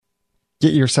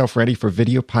Get yourself ready for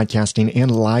video podcasting and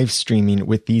live streaming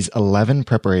with these 11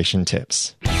 preparation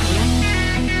tips.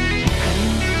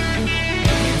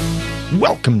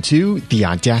 Welcome to the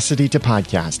Audacity to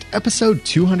Podcast, episode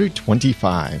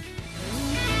 225.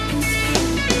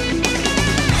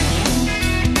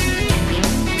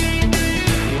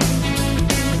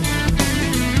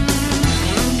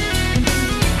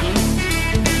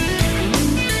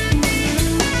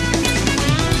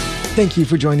 Thank you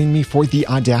for joining me for the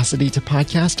Audacity to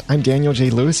Podcast. I'm Daniel J.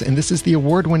 Lewis, and this is the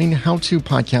award-winning how-to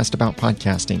podcast about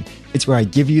podcasting. It's where I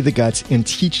give you the guts and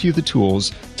teach you the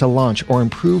tools to launch or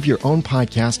improve your own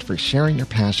podcast for sharing your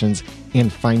passions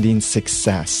and finding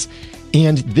success.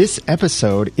 And this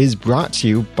episode is brought to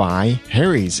you by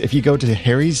Harry's. If you go to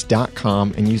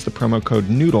harrys.com and use the promo code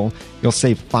NOODLE, you'll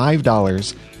save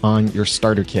 $5 on your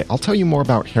starter kit. I'll tell you more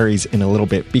about Harry's in a little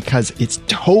bit because it's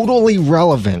totally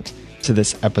relevant to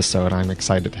this episode. I'm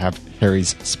excited to have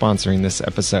Harry's sponsoring this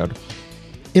episode.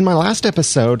 In my last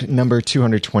episode, number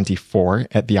 224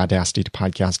 at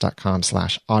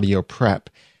theaudacitytopodcast.com/audio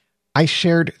prep, I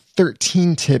shared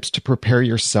 13 tips to prepare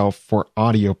yourself for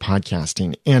audio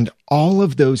podcasting. And all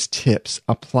of those tips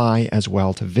apply as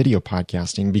well to video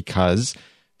podcasting because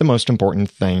the most important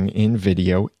thing in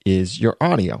video is your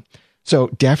audio. So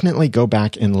definitely go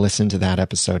back and listen to that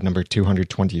episode, number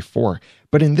 224.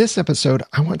 But in this episode,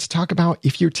 I want to talk about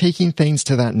if you're taking things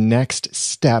to that next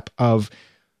step of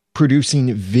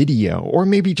producing video, or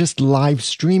maybe just live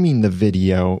streaming the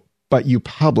video, but you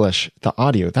publish the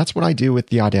audio. That's what I do with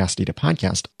the Audacity to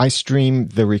Podcast. I stream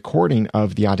the recording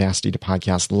of the Audacity to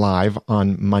Podcast live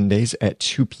on Mondays at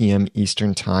 2 p.m.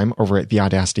 Eastern Time over at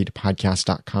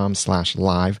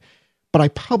theaudacitytopodcast.com/live. But I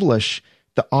publish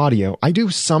the audio. I do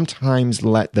sometimes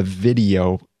let the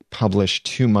video publish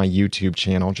to my YouTube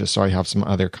channel just so I have some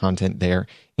other content there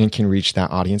and can reach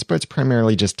that audience, but it's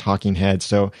primarily just talking heads.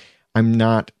 So I'm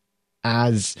not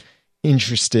as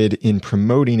interested in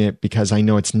promoting it because I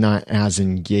know it's not as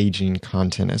engaging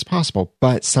content as possible,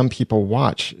 but some people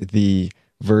watch the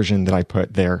version that I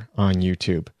put there on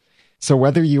YouTube. So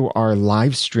whether you are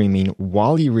live streaming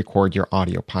while you record your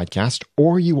audio podcast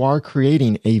or you are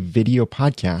creating a video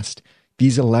podcast,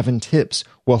 these 11 tips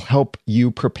will help you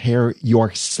prepare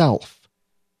yourself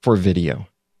for video.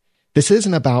 This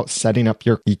isn't about setting up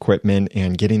your equipment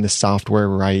and getting the software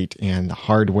right and the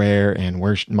hardware and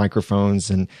where microphones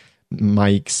and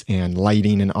mics and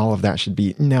lighting and all of that should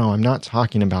be. No, I'm not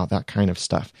talking about that kind of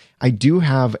stuff. I do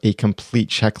have a complete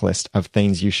checklist of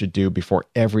things you should do before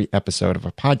every episode of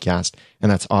a podcast,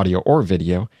 and that's audio or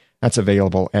video. That's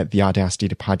available at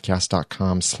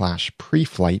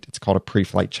theaudacitytopodcast.com/preflight. It's called a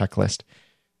pre-flight checklist.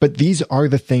 But these are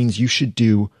the things you should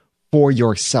do for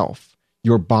yourself,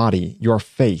 your body, your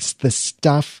face, the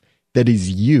stuff that is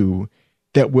you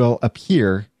that will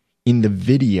appear in the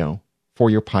video for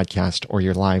your podcast or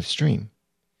your live stream.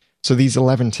 So these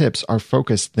 11 tips are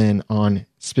focused then on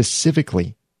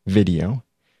specifically video.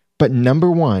 But number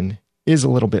one is a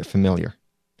little bit familiar.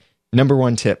 Number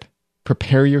one tip,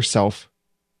 prepare yourself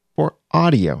for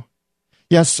audio.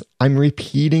 Yes, I'm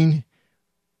repeating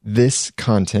this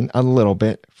content a little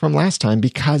bit from last time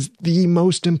because the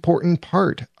most important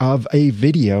part of a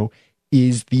video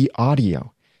is the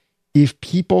audio. If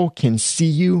people can see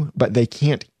you, but they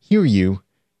can't hear you,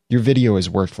 your video is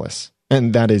worthless.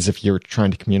 And that is if you're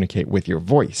trying to communicate with your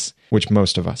voice, which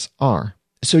most of us are.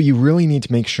 So you really need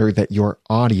to make sure that your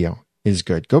audio is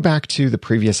good. Go back to the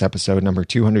previous episode, number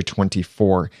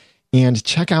 224, and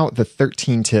check out the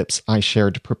 13 tips I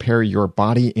shared to prepare your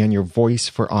body and your voice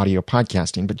for audio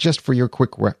podcasting. But just for your quick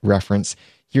reference,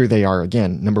 here they are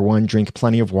again. Number 1, drink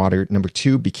plenty of water. Number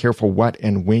 2, be careful what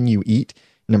and when you eat.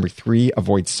 Number 3,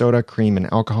 avoid soda, cream,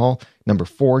 and alcohol. Number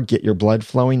 4, get your blood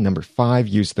flowing. Number 5,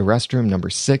 use the restroom. Number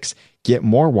 6, get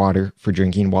more water for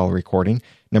drinking while recording.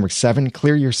 Number 7,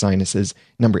 clear your sinuses.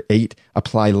 Number 8,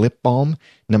 apply lip balm.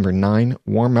 Number 9,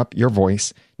 warm up your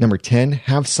voice. Number 10,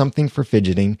 have something for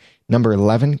fidgeting. Number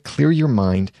 11, clear your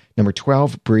mind. Number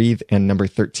 12, breathe. And number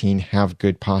 13, have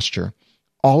good posture.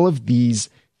 All of these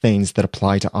things that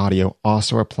apply to audio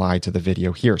also apply to the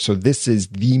video here. So this is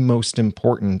the most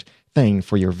important thing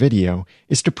for your video,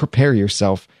 is to prepare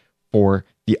yourself for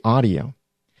the audio.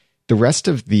 The rest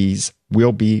of these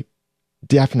will be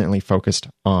definitely focused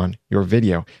on your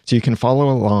video. So you can follow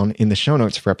along in the show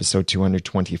notes for episode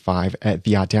 225 at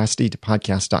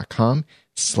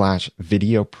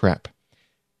theaudacitytopodcast.com/video prep.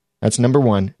 That's number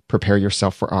 1, prepare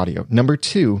yourself for audio. Number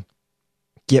 2,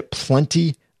 get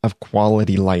plenty of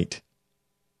quality light.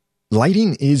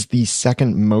 Lighting is the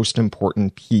second most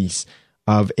important piece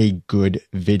of a good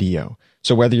video.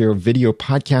 So whether you're video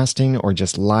podcasting or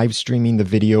just live streaming the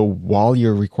video while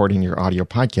you're recording your audio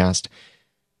podcast,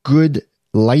 good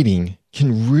lighting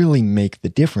can really make the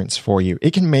difference for you.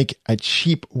 It can make a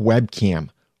cheap webcam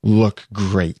look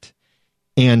great.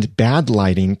 And bad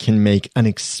lighting can make an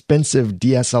expensive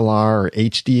DSLR or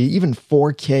HD, even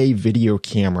 4K video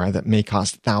camera that may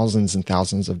cost thousands and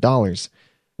thousands of dollars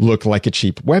look like a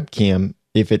cheap webcam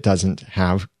if it doesn't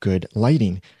have good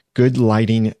lighting. Good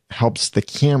lighting helps the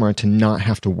camera to not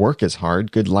have to work as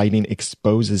hard. Good lighting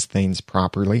exposes things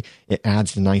properly. It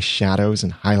adds nice shadows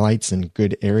and highlights in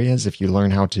good areas if you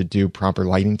learn how to do proper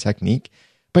lighting technique.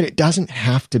 But it doesn't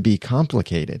have to be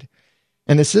complicated.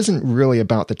 And this isn't really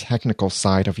about the technical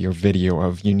side of your video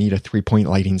of you need a 3-point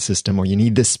lighting system or you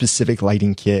need this specific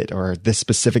lighting kit or this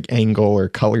specific angle or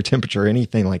color temperature or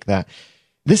anything like that.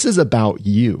 This is about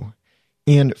you.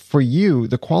 And for you,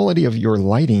 the quality of your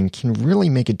lighting can really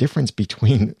make a difference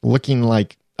between looking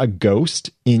like a ghost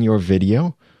in your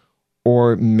video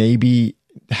or maybe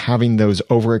having those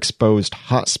overexposed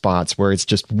hot spots where it's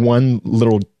just one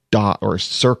little dot or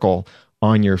circle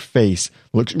on your face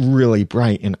looks really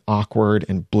bright and awkward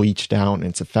and bleached out and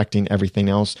it's affecting everything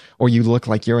else. Or you look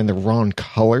like you're in the wrong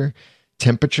color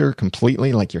temperature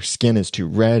completely, like your skin is too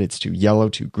red, it's too yellow,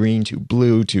 too green, too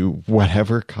blue, too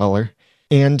whatever color.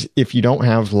 And if you don't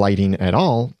have lighting at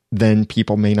all, then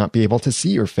people may not be able to see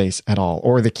your face at all.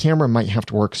 Or the camera might have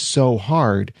to work so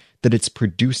hard that it's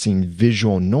producing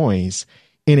visual noise.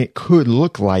 And it could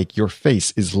look like your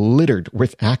face is littered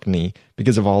with acne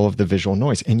because of all of the visual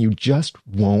noise. And you just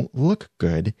won't look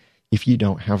good if you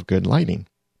don't have good lighting.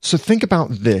 So think about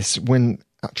this when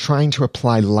trying to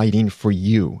apply lighting for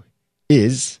you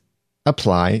is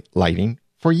apply lighting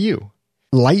for you.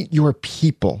 Light your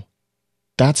people.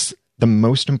 That's the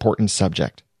most important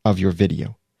subject of your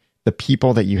video. The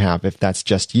people that you have, if that's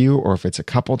just you or if it's a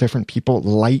couple different people,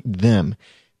 light them.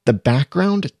 The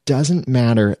background doesn't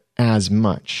matter as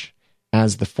much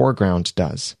as the foreground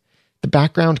does. The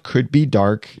background could be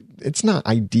dark. It's not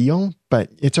ideal,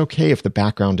 but it's okay if the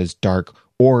background is dark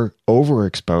or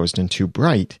overexposed and too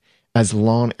bright, as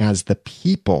long as the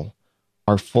people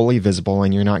are fully visible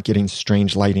and you're not getting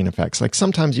strange lighting effects. Like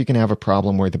sometimes you can have a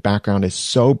problem where the background is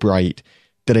so bright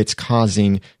that it's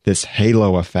causing this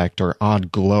halo effect or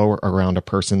odd glow around a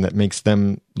person that makes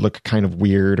them look kind of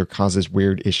weird or causes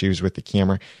weird issues with the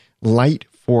camera. Light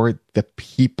for the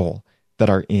people that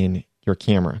are in your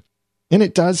camera. And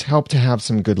it does help to have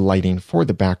some good lighting for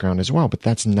the background as well, but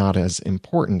that's not as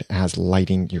important as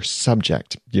lighting your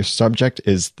subject. Your subject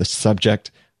is the subject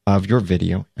of your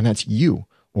video, and that's you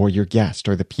or your guest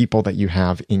or the people that you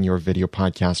have in your video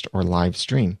podcast or live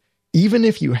stream. Even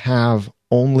if you have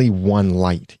only one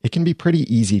light, it can be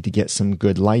pretty easy to get some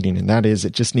good lighting. And that is,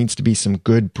 it just needs to be some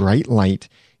good bright light.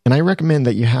 And I recommend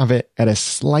that you have it at a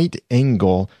slight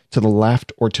angle to the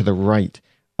left or to the right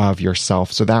of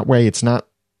yourself. So that way it's not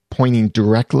pointing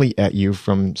directly at you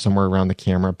from somewhere around the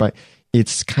camera, but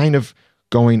it's kind of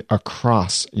going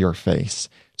across your face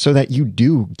so that you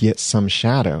do get some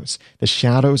shadows. The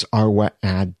shadows are what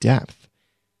add depth.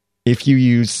 If you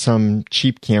use some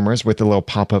cheap cameras with a little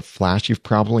pop-up flash, you've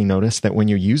probably noticed that when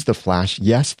you use the flash,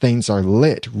 yes, things are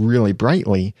lit really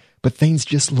brightly, but things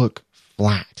just look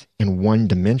flat and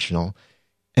one-dimensional.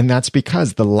 And that's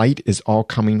because the light is all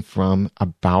coming from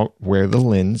about where the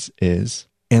lens is,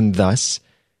 and thus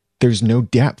there's no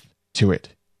depth to it.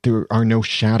 There are no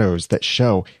shadows that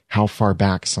show how far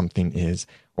back something is,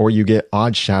 or you get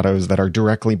odd shadows that are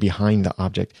directly behind the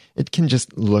object. It can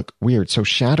just look weird. So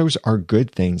shadows are good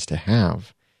things to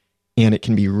have. And it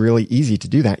can be really easy to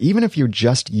do that. Even if you're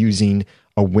just using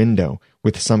a window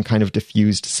with some kind of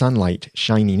diffused sunlight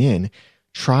shining in,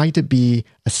 try to be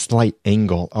a slight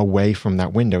angle away from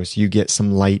that window so you get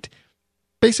some light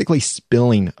basically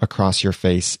spilling across your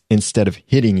face instead of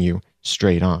hitting you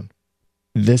straight on.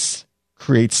 This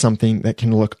creates something that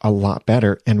can look a lot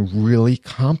better and really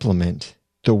complement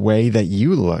the way that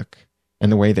you look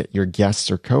and the way that your guests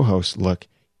or co-hosts look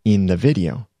in the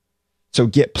video. So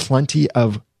get plenty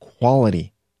of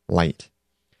quality light.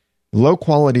 Low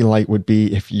quality light would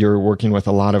be if you're working with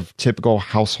a lot of typical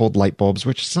household light bulbs,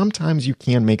 which sometimes you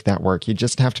can make that work. You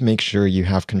just have to make sure you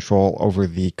have control over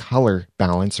the color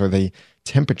balance or the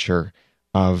temperature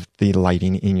of the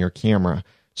lighting in your camera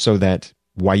so that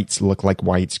whites look like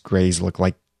whites, grays look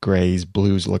like grays,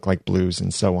 blues look like blues,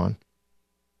 and so on.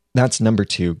 That's number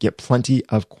 2, get plenty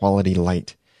of quality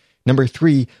light. Number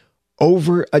 3,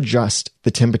 over-adjust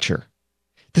the temperature.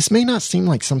 This may not seem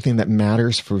like something that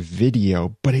matters for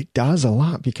video, but it does a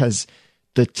lot because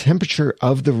the temperature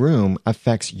of the room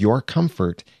affects your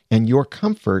comfort, and your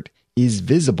comfort is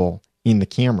visible in the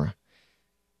camera.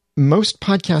 Most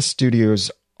podcast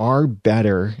studios are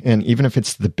better, and even if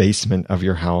it's the basement of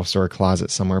your house or a closet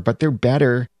somewhere, but they're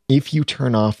better if you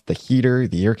turn off the heater,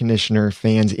 the air conditioner,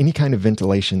 fans, any kind of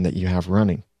ventilation that you have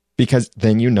running, because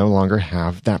then you no longer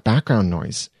have that background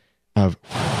noise of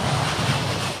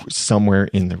somewhere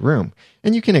in the room.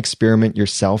 And you can experiment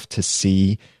yourself to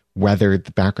see whether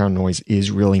the background noise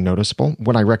is really noticeable.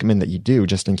 What I recommend that you do,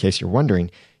 just in case you're wondering,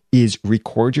 is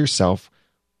record yourself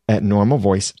at normal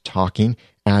voice talking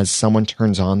as someone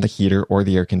turns on the heater or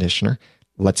the air conditioner,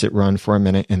 lets it run for a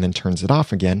minute, and then turns it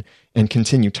off again, and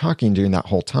continue talking during that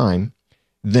whole time.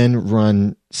 Then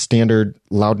run standard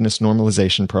loudness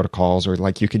normalization protocols, or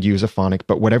like you could use a phonic,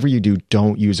 but whatever you do,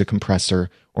 don't use a compressor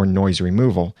or noise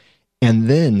removal. And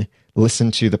then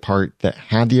listen to the part that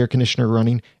had the air conditioner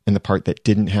running and the part that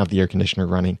didn't have the air conditioner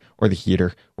running or the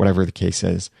heater, whatever the case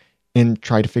is, and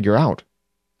try to figure out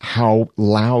how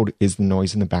loud is the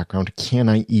noise in the background. Can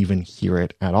I even hear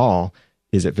it at all?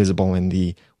 Is it visible in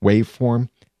the waveform?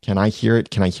 Can I hear it?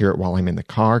 Can I hear it while I'm in the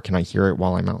car? Can I hear it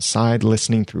while I'm outside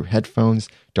listening through headphones?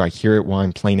 Do I hear it while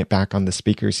I'm playing it back on the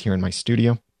speakers here in my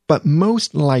studio? But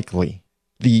most likely,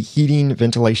 the heating,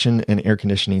 ventilation, and air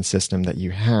conditioning system that you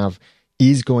have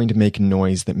is going to make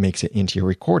noise that makes it into your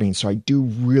recording. So I do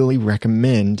really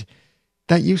recommend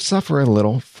that you suffer a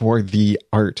little for the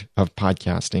art of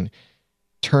podcasting.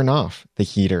 Turn off the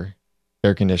heater,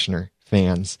 air conditioner,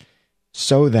 fans,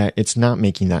 so that it's not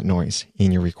making that noise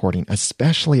in your recording,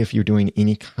 especially if you're doing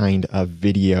any kind of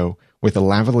video with a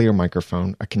lavalier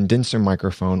microphone, a condenser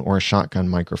microphone, or a shotgun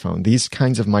microphone. These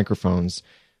kinds of microphones,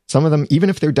 some of them, even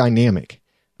if they're dynamic,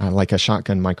 like a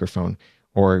shotgun microphone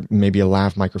or maybe a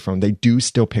lav microphone, they do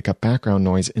still pick up background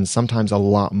noise, and sometimes a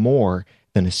lot more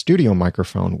than a studio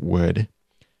microphone would.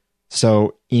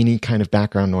 So any kind of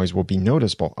background noise will be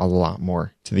noticeable a lot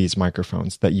more to these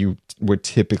microphones that you would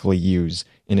typically use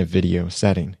in a video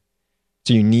setting.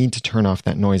 So you need to turn off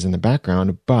that noise in the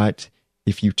background, but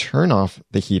if you turn off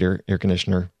the heater, air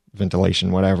conditioner,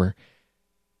 ventilation, whatever,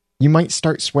 you might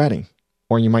start sweating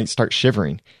or you might start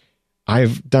shivering.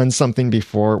 I've done something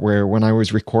before where when I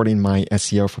was recording my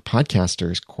SEO for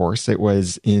Podcasters course, it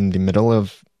was in the middle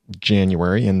of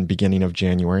January and beginning of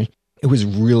January. It was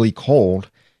really cold.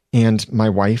 And my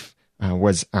wife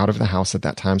was out of the house at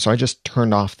that time, so I just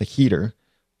turned off the heater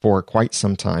for quite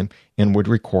some time and would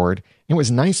record. It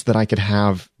was nice that I could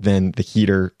have then the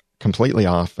heater completely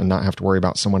off and not have to worry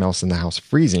about someone else in the house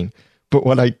freezing. But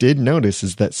what I did notice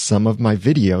is that some of my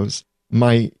videos,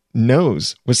 my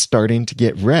nose was starting to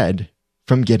get red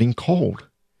from getting cold.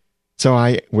 So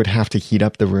I would have to heat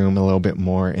up the room a little bit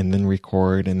more and then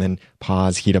record and then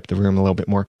pause, heat up the room a little bit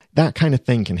more. That kind of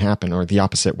thing can happen, or the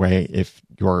opposite way if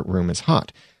your room is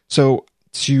hot. So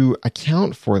to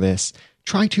account for this,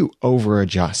 try to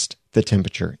over-adjust the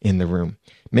temperature in the room.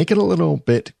 Make it a little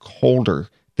bit colder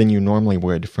than you normally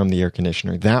would from the air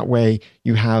conditioner. That way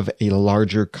you have a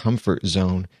larger comfort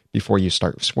zone before you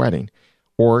start sweating.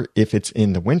 Or if it's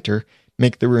in the winter,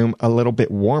 make the room a little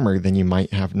bit warmer than you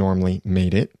might have normally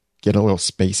made it. Get a little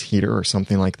space heater or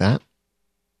something like that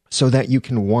so that you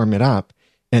can warm it up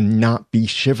and not be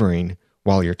shivering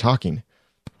while you're talking.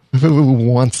 Who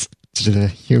wants to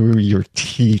hear your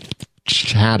teeth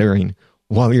chattering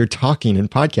while you're talking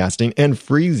and podcasting and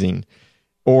freezing,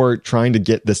 or trying to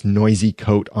get this noisy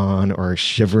coat on, or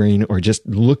shivering, or just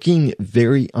looking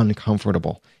very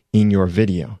uncomfortable in your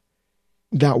video?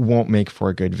 That won't make for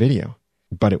a good video,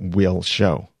 but it will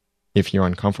show if you're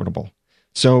uncomfortable.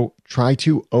 So try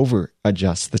to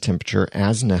over-adjust the temperature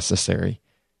as necessary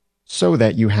so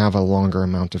that you have a longer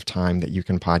amount of time that you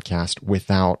can podcast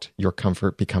without your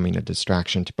comfort becoming a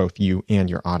distraction to both you and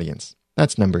your audience.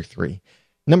 That's number 3.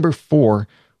 Number 4,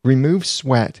 remove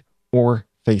sweat or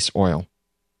face oil.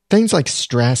 Things like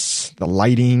stress, the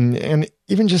lighting, and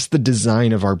even just the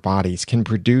design of our bodies can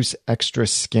produce extra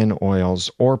skin oils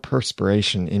or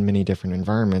perspiration in many different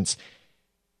environments.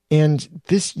 And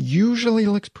this usually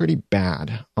looks pretty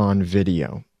bad on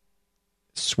video.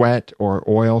 Sweat or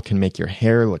oil can make your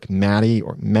hair look matty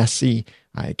or messy.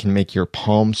 It can make your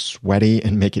palms sweaty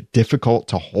and make it difficult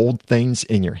to hold things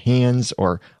in your hands,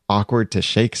 or awkward to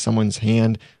shake someone's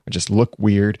hand, or just look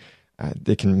weird.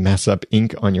 They can mess up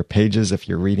ink on your pages if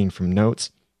you're reading from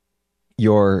notes.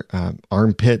 Your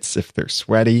armpits, if they're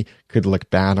sweaty, could look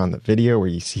bad on the video where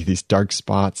you see these dark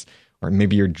spots. Or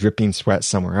maybe you're dripping sweat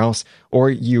somewhere else,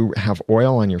 or you have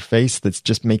oil on your face that's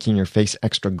just making your face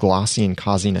extra glossy and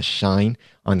causing a shine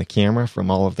on the camera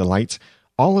from all of the lights.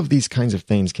 All of these kinds of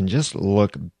things can just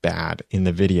look bad in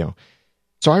the video.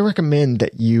 So I recommend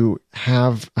that you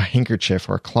have a handkerchief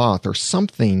or a cloth or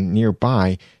something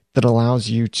nearby that allows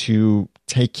you to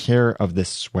take care of this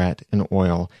sweat and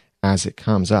oil as it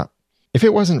comes up. If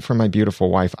it wasn't for my beautiful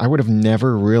wife, I would have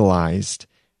never realized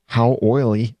how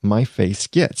oily my face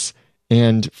gets.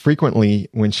 And frequently,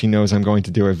 when she knows I'm going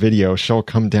to do a video, she'll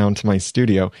come down to my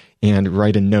studio and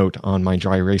write a note on my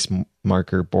dry erase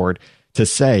marker board to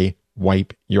say,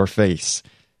 wipe your face.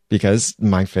 Because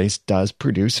my face does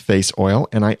produce face oil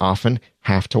and I often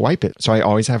have to wipe it. So I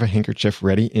always have a handkerchief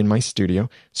ready in my studio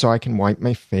so I can wipe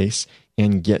my face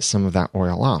and get some of that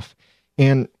oil off.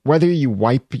 And whether you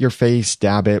wipe your face,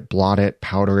 dab it, blot it,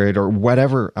 powder it, or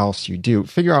whatever else you do,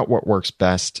 figure out what works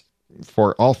best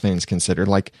for all things considered.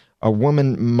 Like a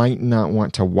woman might not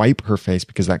want to wipe her face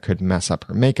because that could mess up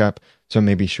her makeup. So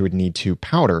maybe she would need to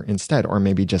powder instead, or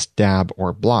maybe just dab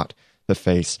or blot the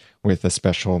face with a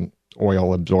special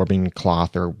oil absorbing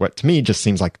cloth, or what to me just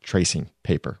seems like tracing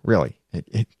paper. Really,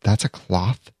 that's a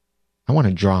cloth. I want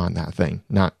to draw on that thing,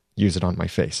 not use it on my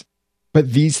face.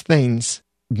 But these things,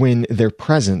 when they're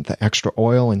present, the extra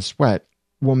oil and sweat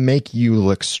will make you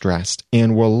look stressed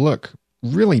and will look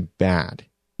really bad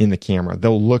in the camera.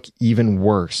 They'll look even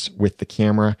worse with the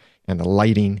camera and the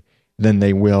lighting than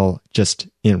they will just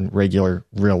in regular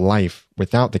real life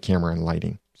without the camera and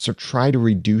lighting. So try to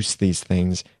reduce these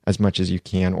things as much as you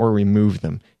can, or remove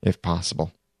them if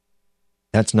possible.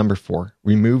 That's number 4.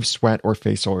 Remove sweat or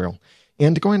face oil.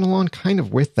 And going along kind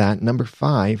of with that, number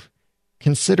 5,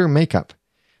 consider makeup.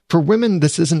 For women,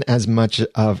 this isn't as much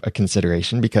of a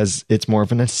consideration because it's more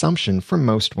of an assumption for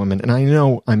most women. And I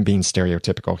know I'm being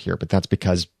stereotypical here, but that's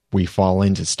because we fall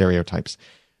into stereotypes.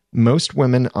 Most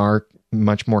women are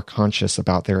much more conscious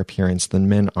about their appearance than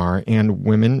men are, and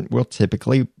women will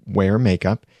typically wear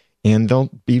makeup, and they'll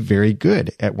be very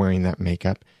good at wearing that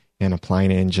makeup and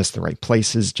applying it in just the right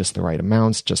places, just the right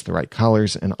amounts, just the right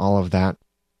colors, and all of that.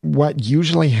 What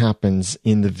usually happens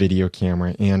in the video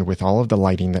camera and with all of the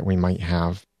lighting that we might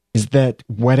have is that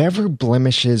whatever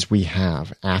blemishes we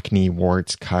have, acne,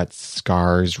 warts, cuts,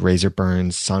 scars, razor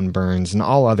burns, sunburns, and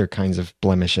all other kinds of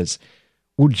blemishes,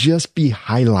 will just be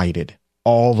highlighted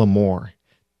all the more.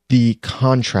 The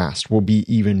contrast will be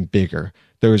even bigger.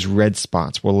 Those red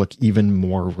spots will look even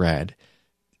more red.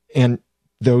 And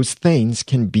those things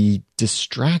can be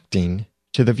distracting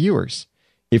to the viewers.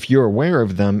 If you're aware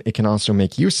of them, it can also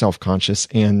make you self-conscious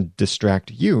and distract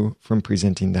you from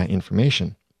presenting that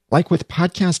information. Like with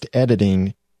podcast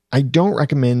editing, I don't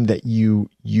recommend that you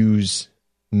use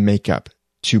makeup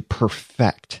to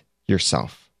perfect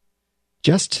yourself.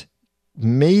 Just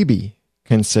maybe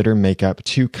consider makeup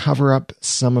to cover up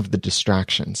some of the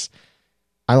distractions.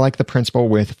 I like the principle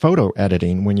with photo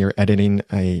editing when you're editing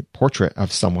a portrait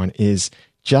of someone is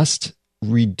just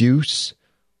reduce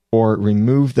or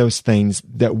remove those things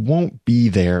that won't be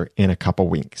there in a couple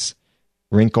weeks.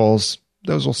 Wrinkles,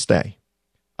 those will stay.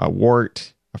 A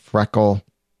wart, a freckle,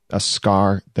 a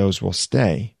scar, those will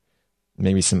stay.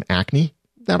 Maybe some acne,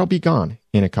 that'll be gone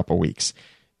in a couple weeks.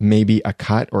 Maybe a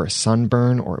cut or a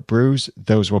sunburn or a bruise,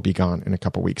 those will be gone in a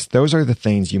couple weeks. Those are the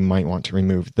things you might want to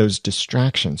remove, those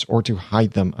distractions, or to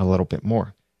hide them a little bit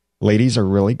more. Ladies are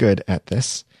really good at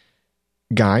this.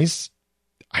 Guys,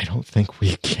 I don't think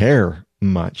we care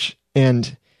much.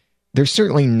 And there's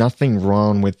certainly nothing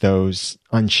wrong with those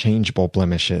unchangeable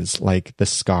blemishes like the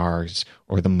scars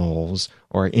or the moles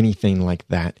or anything like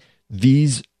that.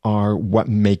 These are what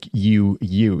make you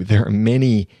you. There are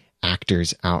many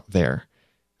actors out there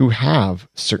who have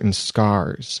certain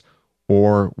scars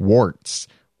or warts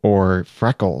or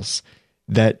freckles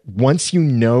that once you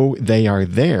know they are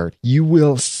there, you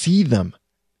will see them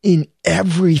in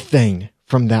everything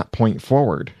from that point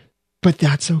forward. But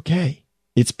that's okay.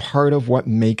 It's part of what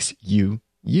makes you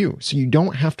you. So you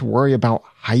don't have to worry about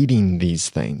hiding these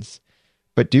things,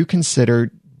 but do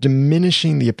consider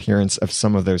diminishing the appearance of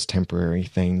some of those temporary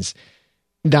things.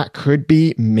 That could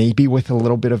be maybe with a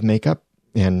little bit of makeup.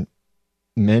 And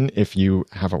men, if you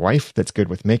have a wife that's good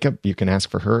with makeup, you can ask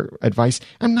for her advice.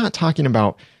 I'm not talking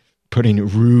about putting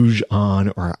rouge on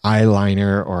or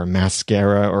eyeliner or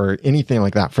mascara or anything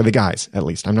like that. For the guys, at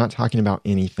least. I'm not talking about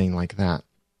anything like that.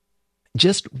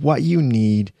 Just what you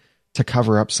need to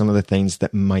cover up some of the things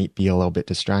that might be a little bit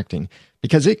distracting,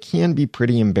 because it can be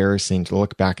pretty embarrassing to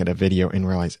look back at a video and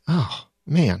realize, oh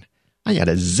man, I had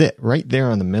a zit right there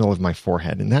on the middle of my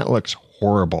forehead and that looks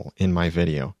horrible in my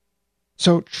video.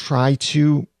 So try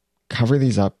to cover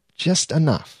these up just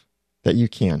enough that you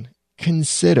can.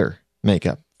 Consider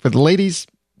makeup. For the ladies,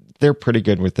 they're pretty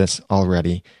good with this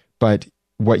already, but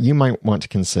what you might want to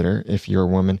consider if you're a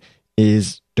woman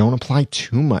is don't apply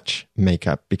too much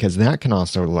makeup, because that can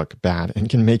also look bad and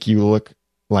can make you look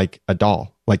like a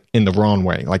doll, like in the wrong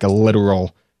way, like a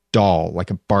literal doll, like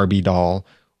a Barbie doll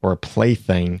or a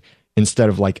plaything instead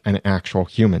of like an actual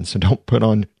human. So don't put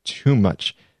on too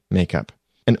much makeup.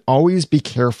 And always be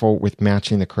careful with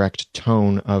matching the correct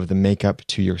tone of the makeup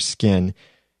to your skin.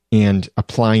 and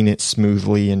applying it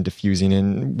smoothly and diffusing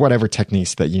in whatever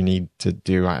techniques that you need to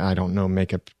do. I don't know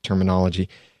makeup terminology.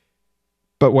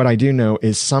 But what I do know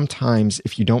is sometimes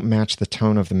if you don't match the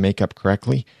tone of the makeup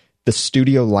correctly, the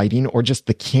studio lighting or just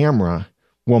the camera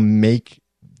will make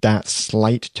that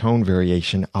slight tone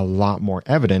variation a lot more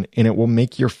evident, and it will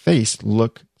make your face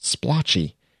look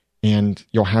splotchy, and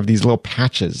you'll have these little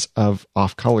patches of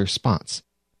off-color spots.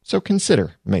 So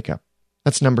consider makeup.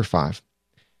 That's number 5.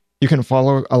 You can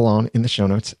follow along in the show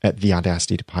notes at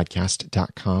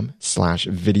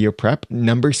theaudacitytopodcast.com/video prep.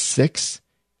 Number 6,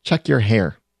 check your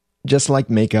hair. Just like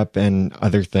makeup and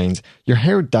other things, your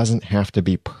hair doesn't have to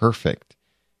be perfect,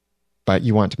 but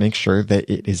you want to make sure that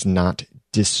it is not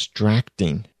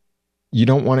distracting. You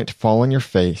don't want it to fall on your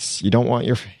face. You don't want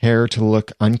your hair to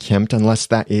look unkempt unless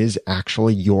that is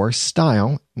actually your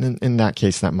style. In that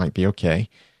case, that might be okay.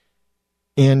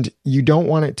 And you don't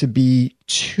want it to be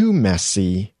too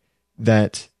messy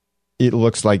that it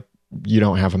looks like you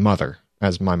don't have a mother,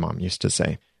 as my mom used to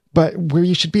say. But where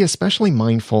you should be especially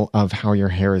mindful of how your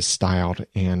hair is styled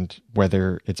and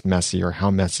whether it's messy or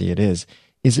how messy it is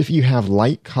if you have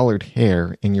light colored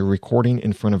hair and you're recording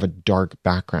in front of a dark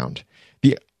background.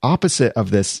 The opposite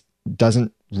of this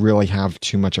doesn't really have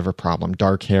too much of a problem,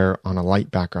 dark hair on a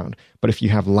light background. But if you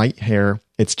have light hair,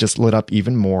 it's just lit up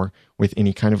even more with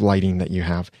any kind of lighting that you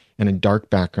have, and a dark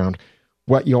background.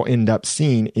 What you'll end up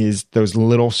seeing is those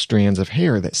little strands of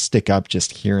hair that stick up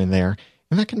just here and there.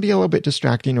 And that can be a little bit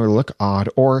distracting or look odd,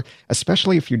 or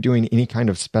especially if you're doing any kind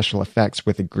of special effects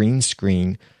with a green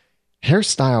screen,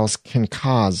 hairstyles can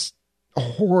cause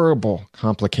horrible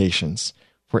complications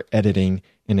for editing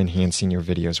and enhancing your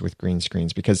videos with green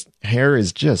screens, because hair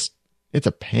is it's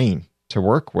a pain to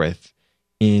work with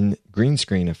in green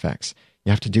screen effects.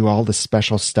 You have to do all the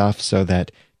special stuff so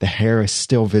that the hair is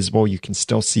still visible. You can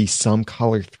still see some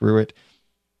color through it.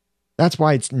 That's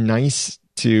why it's nice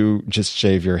to just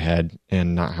shave your head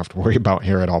and not have to worry about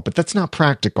hair at all. But that's not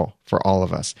practical for all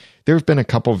of us. There have been a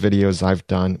couple videos I've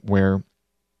done where,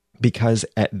 because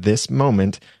at this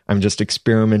moment, I'm just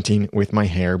experimenting with my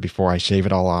hair before I shave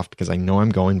it all off because I know I'm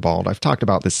going bald. I've talked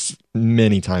about this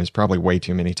many times, probably way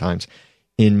too many times,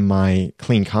 in my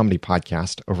Clean Comedy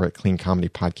podcast over at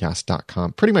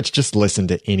cleancomedypodcast.com. Pretty much just listen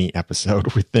to any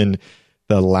episode within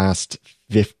the last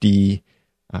 50,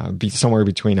 be somewhere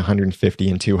between 150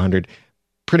 and 200.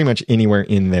 Pretty much anywhere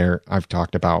in there, I've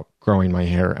talked about growing my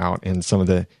hair out and some of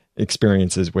the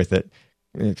experiences with it.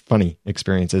 Funny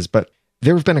experiences. But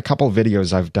there have been a couple of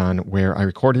videos I've done where I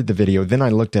recorded the video, then I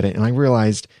looked at it and I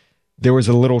realized there was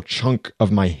a little chunk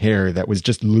of my hair that was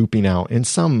just looping out in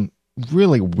some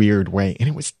really weird way, and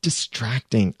it was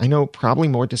distracting. I know, probably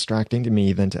more distracting to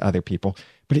me than to other people,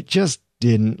 but it just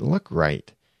didn't look right.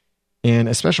 And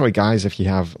especially guys, if you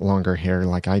have longer hair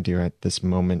like I do at this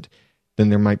moment, then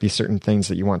there might be certain things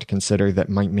that you want to consider that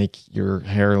might make your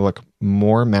hair look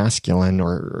more masculine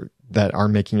or that are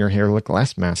making your hair look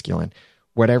less masculine.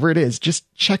 Whatever it is,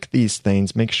 just check these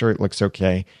things, make sure it looks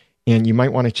okay. And you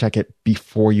might want to check it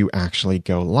before you actually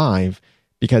go live,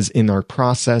 because in our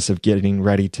process of getting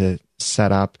ready to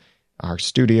set up our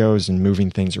studios and moving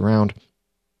things around,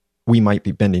 we might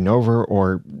be bending over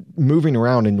or moving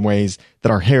around in ways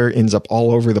that our hair ends up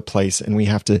all over the place, and we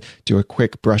have to do a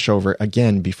quick brush over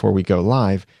again before we go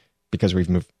live because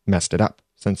we've messed it up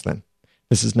since then.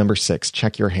 This is number 6,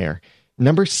 check your hair.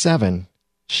 Number 7,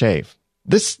 shave.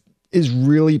 This is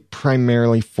really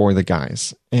primarily for the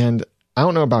guys. And I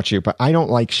don't know about you, but I don't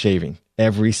like shaving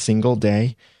every single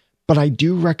day. But I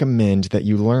do recommend that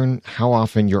you learn how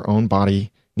often your own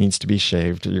body needs to be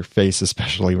shaved, your face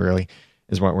especially really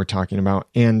is what we're talking about,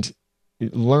 and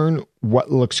learn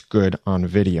what looks good on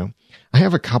video. I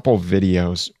have a couple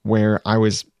videos where I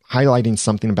was highlighting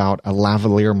something about a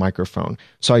lavalier microphone.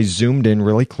 So I zoomed in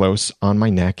really close on my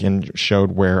neck and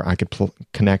showed where I could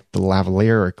connect the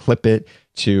lavalier or clip it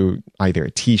to either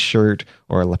a t-shirt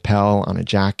or a lapel on a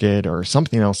jacket or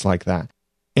something else like that.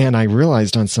 And I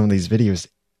realized on some of these videos,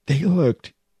 they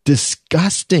looked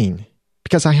disgusting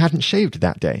because I hadn't shaved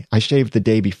that day. I shaved the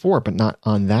day before, but not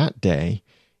on that day.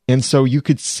 And so you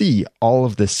could see all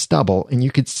of this stubble, and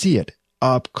you could see it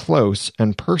up close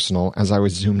and personal as I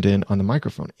was zoomed in on the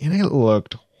microphone. And it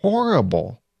looked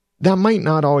horrible. That might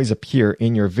not always appear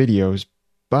in your videos,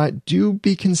 but do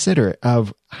be considerate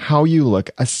of how you look,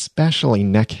 especially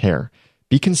neck hair.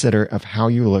 Be considerate of how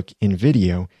you look in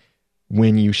video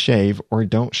when you shave or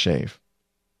don't shave.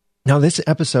 Now, this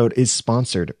episode is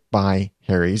sponsored by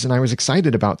Harry's, and I was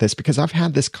excited about this because I've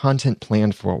had this content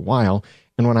planned for a while,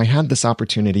 and when I had this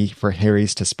opportunity for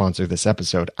Harry's to sponsor this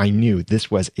episode, I knew this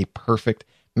was a perfect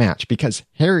match because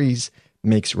Harry's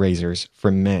makes razors for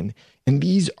men, and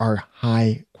these are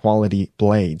high quality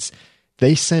blades.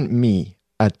 They sent me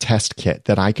a test kit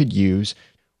that I could use.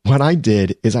 What I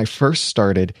did is I first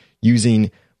started using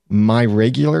my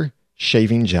regular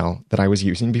shaving gel that I was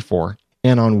using before.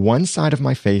 And on one side of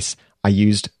my face, I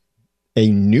used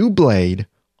a new blade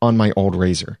on my old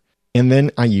razor. And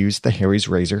then I used the Harry's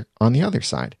razor on the other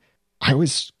side. I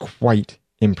was quite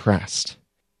impressed.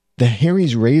 The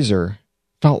Harry's razor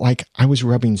felt like I was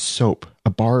rubbing soap,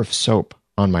 a bar of soap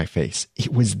on my face.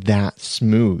 It was that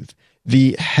smooth.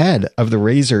 The head of the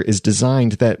razor is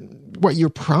designed that what you're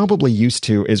probably used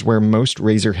to is where most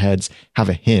razor heads have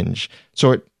a hinge.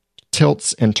 So it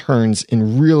tilts and turns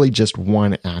in really just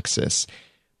one axis.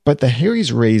 But the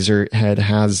Harry's razor head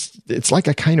it's like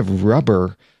a kind of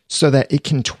rubber so that it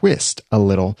can twist a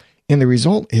little. And the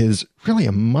result is really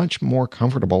a much more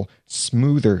comfortable,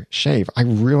 smoother shave. I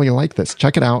really like this.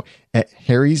 Check it out at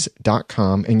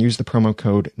harrys.com and use the promo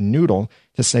code NOODLE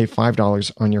to save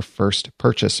 $5 on your first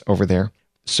purchase over there.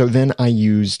 So then I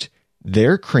used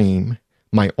their cream,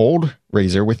 my old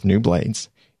razor with new blades,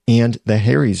 and the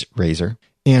Harry's razor.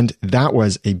 And that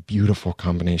was a beautiful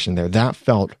combination there. That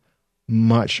felt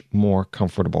much more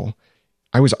comfortable.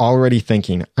 I was already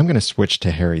thinking, I'm going to switch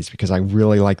to Harry's because I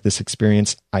really like this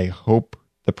experience. I hope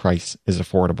the price is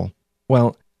affordable.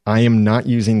 Well, I am not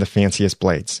using the fanciest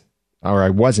blades, or I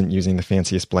wasn't using the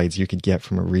fanciest blades you could get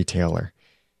from a retailer.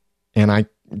 And I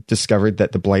discovered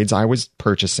that the blades I was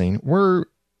purchasing were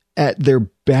at their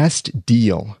best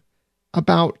deal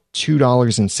about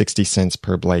 $2.60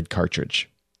 per blade cartridge.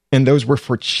 And those were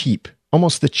for cheap,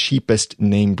 almost the cheapest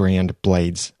name brand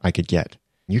blades I could get.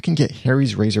 You can get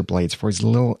Harry's razor blades for as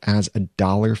little as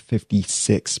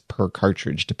 $1.56 per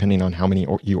cartridge, depending on how many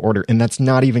you order. And that's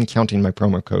not even counting my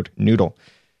promo code NOODLE.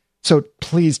 So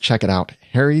please check it out,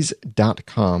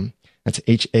 harrys.com. That's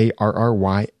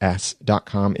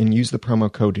HARRYS.com, and use the promo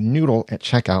code NOODLE at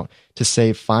checkout to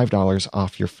save $5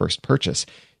 off your first purchase.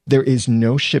 There is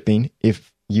no shipping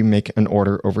if you make an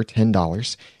order over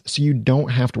 $10, so you don't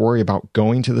have to worry about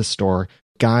going to the store.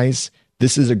 Guys,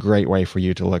 this is a great way for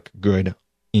you to look good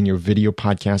in your video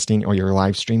podcasting or your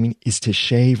live streaming, is to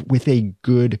shave with a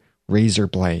good razor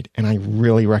blade. And I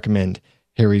really recommend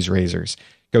Harry's razors.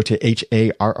 Go to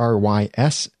HARRYS.com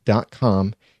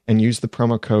and use the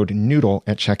promo code NOODLE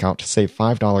at checkout to save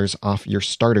 $5 off your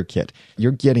starter kit.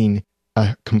 You're getting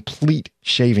a complete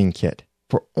shaving kit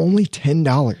for only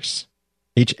 $10.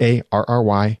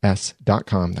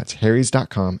 HARRYS.com. That's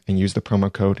harrys.com, and use the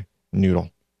promo code NOODLE.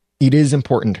 It is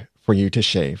important for you to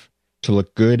shave, to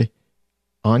look good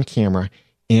on camera,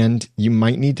 and you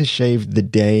might need to shave the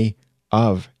day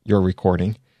of your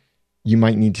recording. You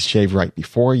might need to shave right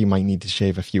before. You might need to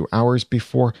shave a few hours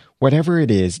before. Whatever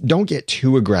it is, don't get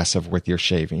too aggressive with your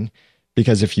shaving,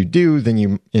 because if you do, then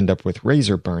you end up with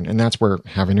razor burn. And that's where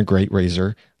having a great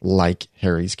razor like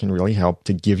Harry's can really help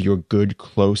to give you a good,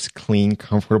 close, clean,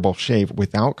 comfortable shave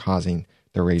without causing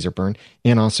the razor burn,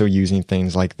 and also using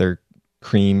things like their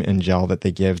cream and gel that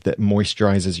they give that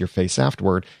moisturizes your face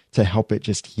afterward to help it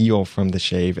just heal from the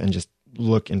shave and just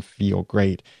look and feel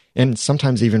great. And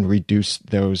sometimes even reduce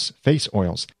those face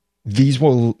oils. These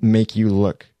will make you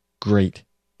look great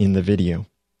in the video.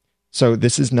 So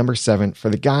this is number 7 for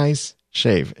the guys.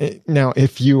 Shave. Now,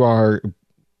 if you are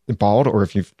bald, or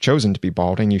if you've chosen to be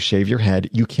bald and you shave your head,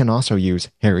 you can also use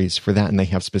Harry's for that. And they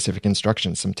have specific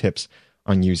instructions, some tips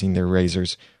on using their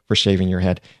razors for shaving your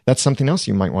head. That's something else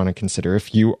you might want to consider.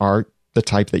 If you are the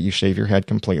type that you shave your head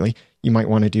completely, you might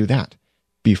want to do that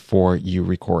before you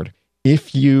record.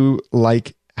 If you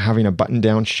like having a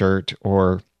button-down shirt,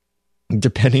 or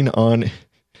depending on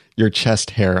your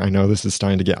chest hair, I know this is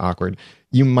starting to get awkward,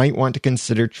 you might want to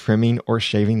consider trimming or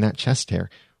shaving that chest hair.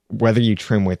 Whether you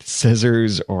trim with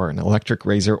scissors or an electric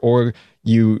razor, or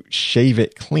you shave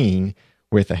it clean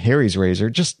with a Harry's razor,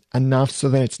 just enough so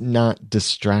that it's not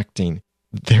distracting.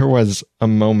 There was a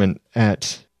moment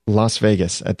at Las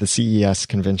Vegas at the CES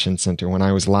Convention Center when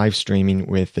I was live streaming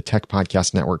with the Tech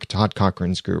Podcast Network, Todd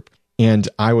Cochran's group. And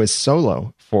I was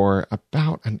solo for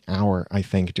about an hour, I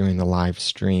think, during the live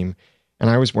stream. And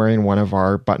I was wearing one of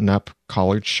our button-up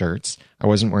collared shirts. I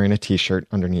wasn't wearing a t-shirt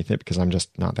underneath it because I'm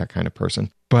just not that kind of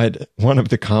person. But one of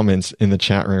the comments in the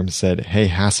chat room said, "Hey,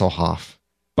 Hasselhoff,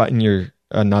 button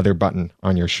another button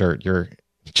on your shirt. Your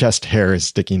chest hair is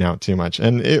sticking out too much."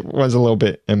 And it was a little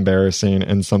bit embarrassing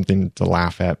and something to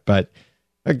laugh at, but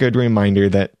a good reminder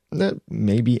that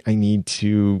maybe I need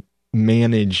to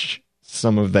manage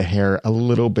some of the hair a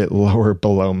little bit lower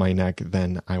below my neck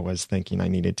than I was thinking I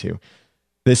needed to.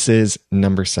 This is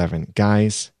number 7.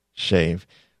 Guys, shave.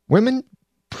 Women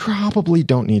probably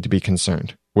don't need to be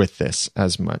concerned with this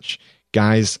as much.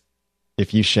 Guys,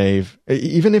 if you shave,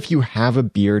 even if you have a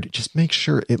beard, just make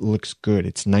sure it looks good.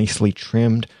 It's nicely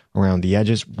trimmed around the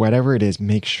edges. Whatever it is,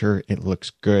 make sure it looks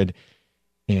good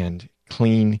and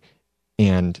clean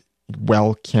and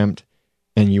well kempt,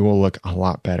 and you will look a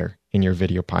lot better in your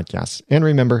video podcasts. And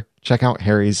remember, check out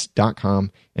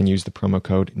harrys.com and use the promo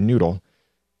code NOODLE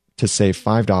to save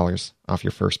 $5 off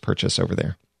your first purchase over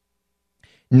there.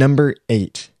 Number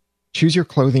 8, choose your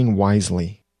clothing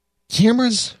wisely.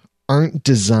 Cameras aren't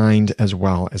designed as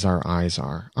well as our eyes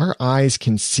are. Our eyes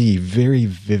can see very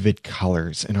vivid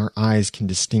colors, and our eyes can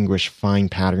distinguish fine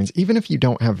patterns. Even if you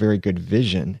don't have very good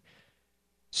vision,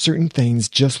 certain things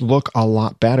just look a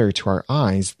lot better to our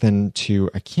eyes than to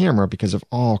a camera because of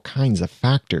all kinds of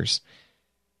factors.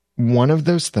 One of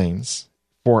those things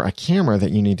for a camera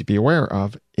that you need to be aware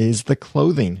of is the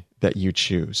clothing that you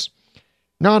choose.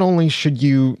 Not only should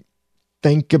you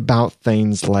think about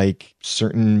things like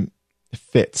certain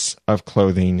fits of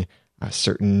clothing,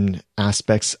 certain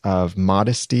aspects of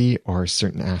modesty, or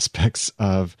certain aspects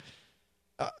of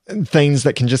things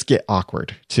that can just get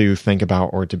awkward to think about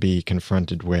or to be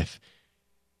confronted with.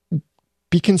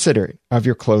 Be considerate of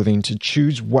your clothing to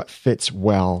choose what fits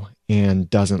well and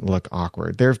doesn't look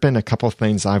awkward. There have been a couple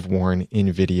things I've worn in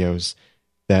videos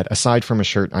that, aside from a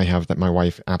shirt I have that my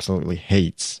wife absolutely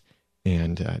hates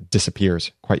and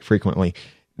disappears quite frequently,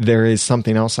 there is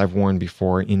something else I've worn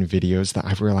before in videos that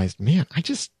I've realized, man,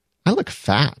 I look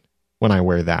fat when I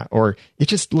wear that, or it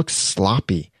just looks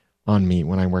sloppy on me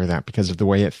when I wear that because of the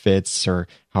way it fits or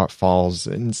how it falls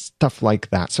and stuff like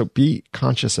that. So be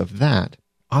conscious of that.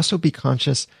 Also be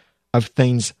conscious of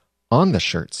things on the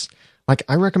shirts. Like,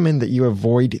 I recommend that you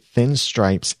avoid thin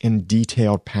stripes and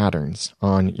detailed patterns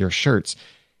on your shirts,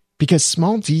 because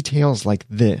small details like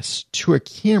this to a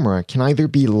camera can either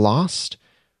be lost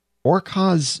or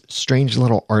cause strange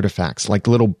little artifacts like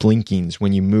little blinkings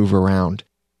when you move around.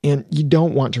 And you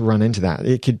don't want to run into that.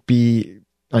 It could be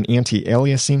an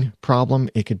anti-aliasing problem.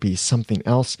 It could be something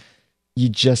else. You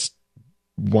just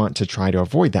want to try to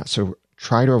avoid that. So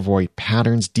try to avoid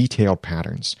patterns, detailed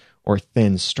patterns, or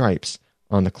thin stripes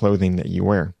on the clothing that you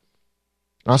wear.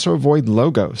 Also avoid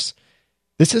logos.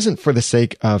 This isn't for the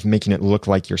sake of making it look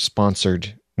like you're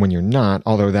sponsored when you're not,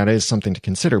 although that is something to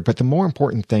consider. But the more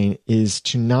important thing is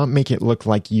to not make it look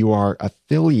like you are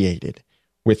affiliated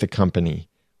with a company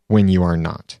when you are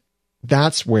not.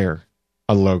 That's where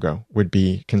a logo would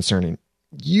be concerning.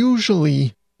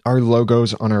 Usually, our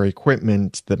logos on our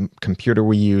equipment, the computer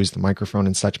we use, the microphone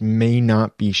and such, may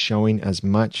not be showing as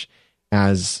much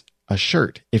as a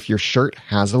shirt. If your shirt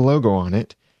has a logo on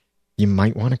it, you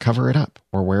might want to cover it up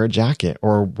or wear a jacket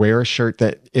or wear a shirt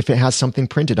that, if it has something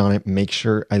printed on it, make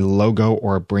sure a logo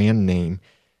or a brand name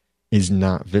is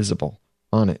not visible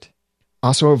on it.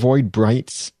 Also avoid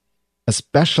brights,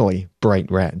 especially bright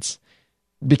reds,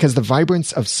 because the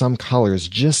vibrance of some colors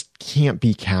just can't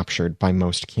be captured by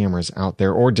most cameras out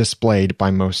there or displayed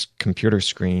by most computer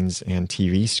screens and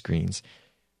TV screens.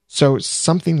 So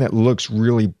something that looks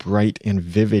really bright and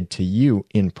vivid to you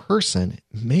in person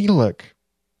may look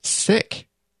sick,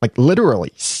 like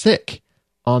literally sick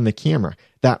on the camera.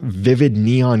 That vivid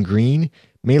neon green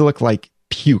may look like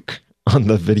puke on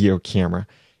the video camera.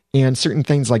 And certain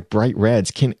things like bright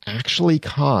reds can actually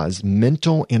cause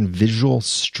mental and visual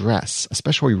stress,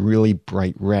 especially really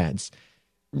bright reds.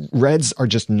 Reds are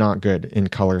just not good in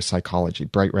color psychology,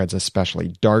 bright reds especially.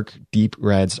 Dark, deep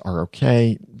reds are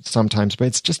okay sometimes, but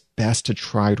it's just best to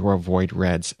try to avoid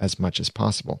reds as much as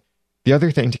possible. The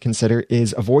other thing to consider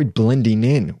is avoid blending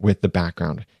in with the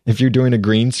background. If you're doing a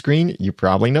green screen, you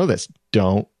probably know this.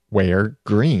 Don't wear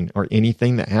green or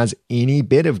anything that has any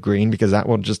bit of green, because that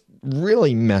will just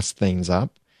really mess things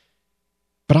up.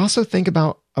 But also think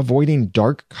about avoiding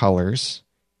dark colors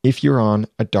if you're on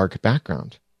a dark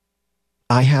background.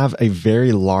 I have a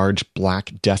very large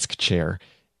black desk chair,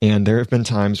 and there have been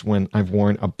times when I've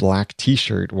worn a black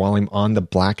t-shirt while I'm on the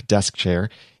black desk chair,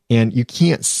 and you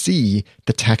can't see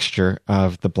the texture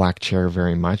of the black chair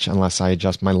very much unless I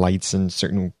adjust my lights in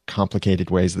certain complicated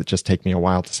ways that just take me a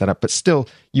while to set up. But still,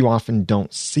 you often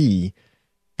don't see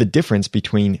the difference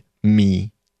between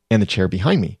me and the chair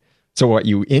behind me. So what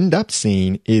you end up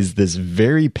seeing is this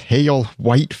very pale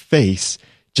white face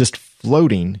just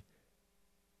floating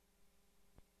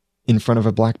in front of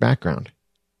a black background.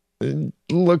 It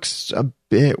looks a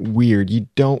bit weird. You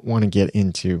don't want to get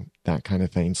into that kind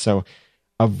of thing. So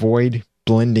avoid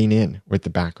blending in with the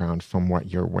background from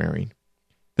what you're wearing.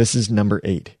 This is number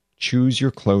 8. Choose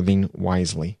your clothing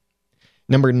wisely.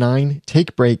 Number 9,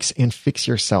 take breaks and fix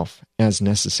yourself as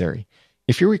necessary.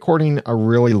 If you're recording a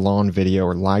really long video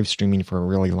or live streaming for a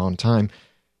really long time,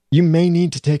 you may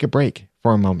need to take a break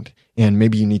for a moment And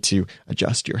maybe you need to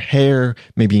adjust your hair.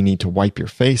 Maybe you need to wipe your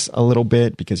face a little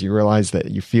bit because you realize that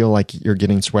you feel like you're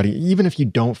getting sweaty. Even if you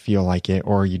don't feel like it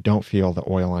or you don't feel the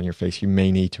oil on your face, you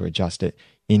may need to adjust it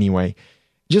anyway.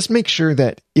 Just make sure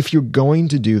that if you're going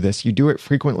to do this, you do it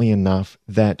frequently enough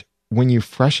that when you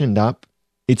freshened up,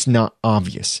 it's not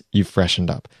obvious you've freshened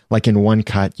up. Like in one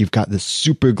cut, you've got this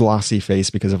super glossy face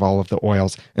because of all of the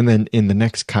oils. And then in the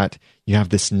next cut, you have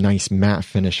this nice matte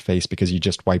finish face because you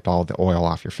just wiped all the oil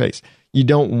off your face. You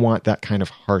don't want that kind of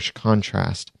harsh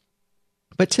contrast.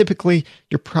 But typically,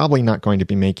 you're probably not going to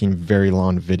be making very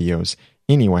long videos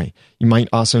anyway. You might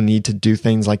also need to do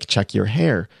things like check your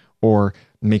hair or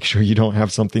make sure you don't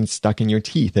have something stuck in your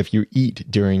teeth if you eat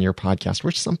during your podcast,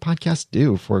 which some podcasts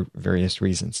do for various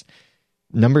reasons.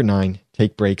 Number 9,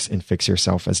 take breaks and fix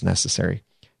yourself as necessary.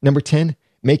 Number 10,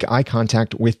 make eye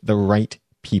contact with the right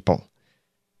people.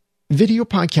 Video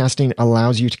podcasting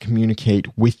allows you to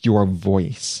communicate with your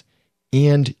voice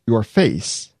and your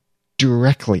face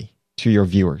directly to your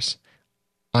viewers.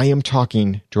 I am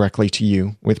talking directly to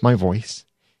you with my voice.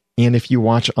 And if you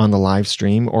watch on the live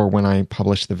stream or when I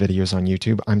publish the videos on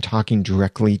YouTube, I'm talking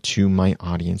directly to my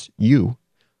audience, you,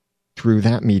 through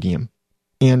that medium.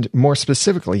 And more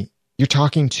specifically, you're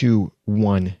talking to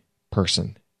one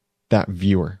person, that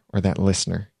viewer or that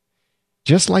listener.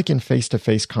 Just like in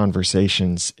face-to-face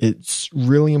conversations, it's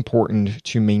really important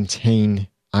to maintain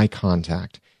eye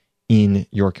contact in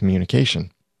your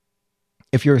communication.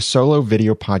 If you're a solo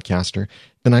video podcaster,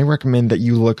 then I recommend that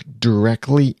you look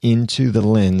directly into the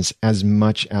lens as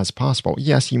much as possible.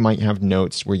 Yes, you might have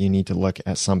notes where you need to look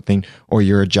at something or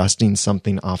you're adjusting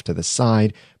something off to the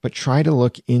side, but try to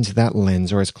look into that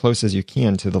lens or as close as you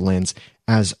can to the lens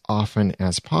as often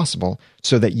as possible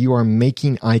so that you are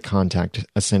making eye contact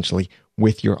essentially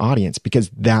with your audience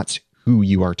because that's who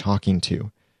you are talking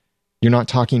to. You're not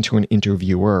talking to an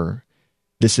interviewer.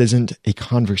 This isn't a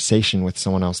conversation with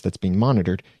someone else that's being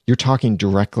monitored. You're talking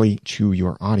directly to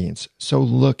your audience. So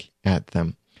look at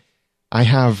them. I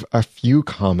have a few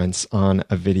comments on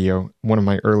a video, one of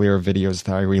my earlier videos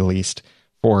that I released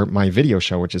for my video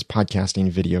show, which is Podcasting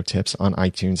Video Tips on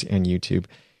iTunes and YouTube.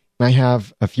 And I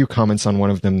have a few comments on one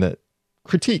of them that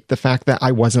critique the fact that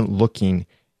I wasn't looking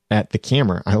at the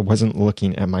camera. I wasn't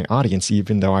looking at my audience,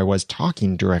 even though I was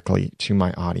talking directly to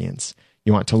my audience.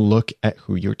 You want to look at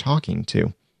who you're talking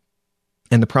to.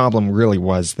 And the problem really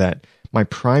was that my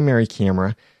primary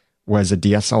camera was a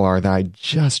DSLR that I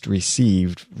just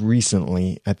received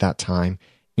recently at that time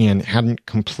and hadn't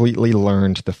completely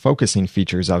learned the focusing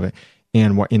features of it.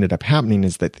 And what ended up happening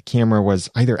is that the camera was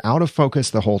either out of focus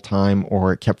the whole time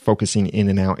or it kept focusing in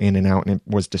and out, and it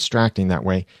was distracting that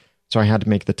way. So I had to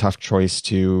make the tough choice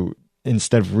to,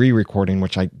 instead of re-recording,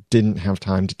 which I didn't have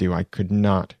time to do, I could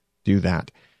not do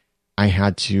that. I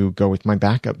had to go with my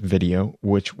backup video,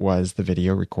 which was the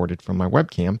video recorded from my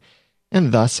webcam,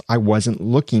 and thus I wasn't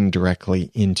looking directly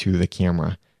into the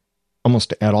camera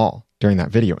almost at all during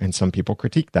that video, and some people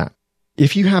critique that.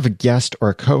 If you have a guest or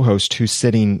a co-host who's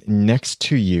sitting next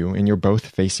to you and you're both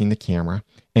facing the camera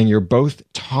and you're both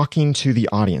talking to the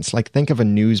audience, like think of a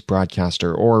news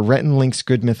broadcaster, or Rhett and Link's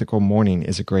Good Mythical Morning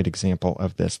is a great example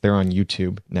of this. They're on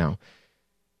YouTube now.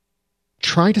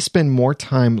 Try to spend more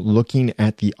time looking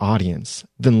at the audience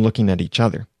than looking at each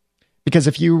other. Because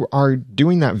if you are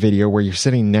doing that video where you're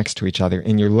sitting next to each other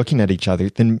and you're looking at each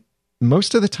other, then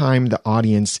most of the time the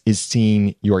audience is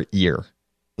seeing your ear,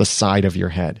 the side of your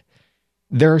head.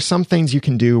 There are some things you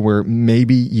can do where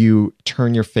maybe you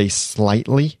turn your face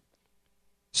slightly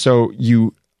so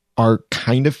you are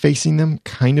kind of facing them,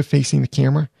 kind of facing the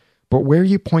camera. But where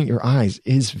you point your eyes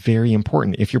is very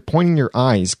important. If you're pointing your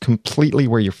eyes completely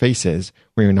where your face is,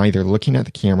 where you're neither looking at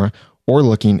the camera or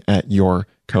looking at your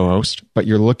co-host, but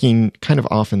you're looking kind of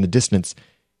off in the distance,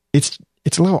 it's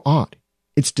a little odd.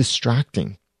 It's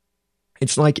distracting.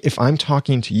 It's like if I'm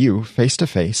talking to you face to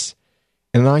face,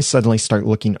 and then I suddenly start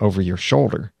looking over your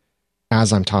shoulder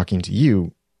as I'm talking to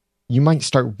you, you might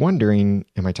start wondering,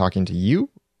 am I talking to you?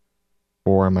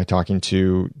 Or am I talking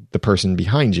to the person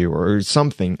behind you or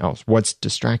something else? What's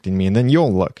distracting me? And then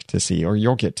you'll look to see, or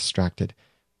you'll get distracted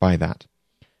by that.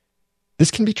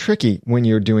 This can be tricky when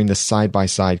you're doing the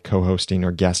side-by-side co-hosting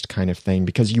or guest kind of thing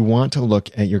because you want to look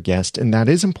at your guest, and that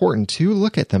is important to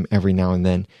look at them every now and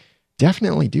then.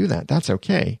 Definitely do that. That's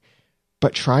okay.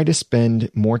 But try to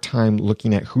spend more time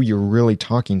looking at who you're really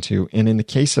talking to. And in the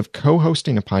case of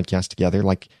co-hosting a podcast together,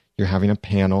 like you're having a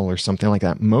panel or something like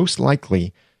that, most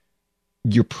likely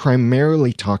you're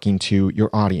primarily talking to your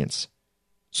audience.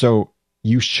 So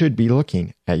you should be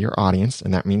looking at your audience,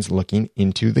 and that means looking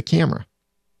into the camera.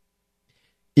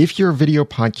 If your video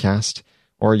podcast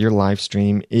or your live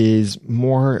stream is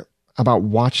more about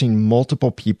watching multiple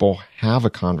people have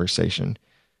a conversation.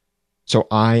 So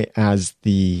I, as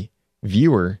the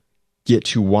viewer, get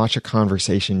to watch a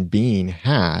conversation being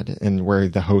had, and where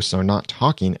the hosts are not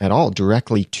talking at all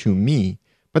directly to me,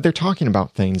 but they're talking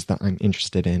about things that I'm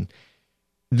interested in.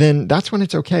 Then that's when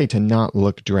it's okay to not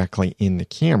look directly in the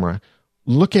camera.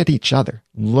 Look at each other.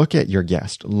 Look at your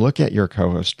guest. Look at your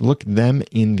co-host. Look them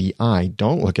in the eye.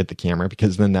 Don't look at the camera,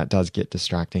 because then that does get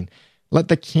distracting. Let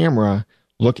the camera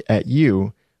look at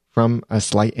you from a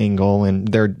slight angle, and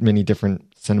there are many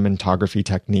different cinematography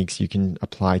techniques you can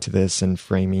apply to this, and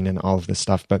framing and all of this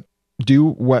stuff. But do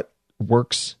what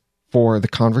works for the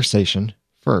conversation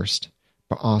first,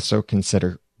 but also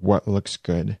consider what looks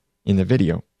good in the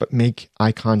video. But make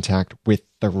eye contact with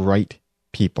the right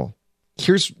people.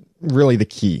 Here's really the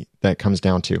key that comes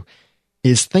down to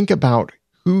is think about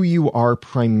who you are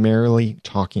primarily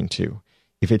talking to.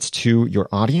 If it's to your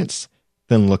audience,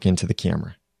 then look into the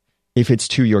camera. If it's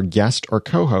to your guest or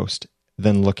co-host,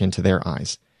 then look into their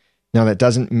eyes. Now, that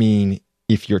doesn't mean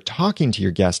if you're talking to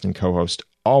your guest and co-host,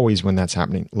 always when that's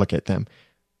happening, look at them.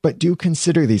 But do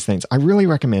consider these things. I really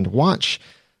recommend watch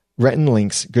Rhett and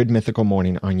Link's Good Mythical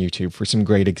Morning on YouTube for some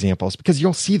great examples, because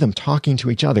you'll see them talking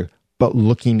to each other, but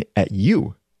looking at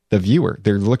you, the viewer.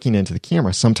 They're looking into the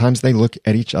camera. Sometimes they look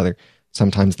at each other.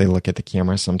 Sometimes they look at the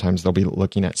camera. Sometimes they'll be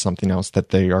looking at something else that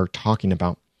they are talking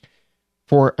about.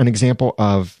 For an example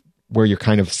of where you're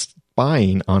kind of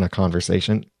spying on a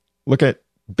conversation, look at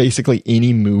basically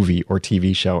any movie or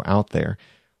TV show out there.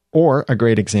 Or a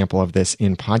great example of this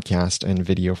in podcast and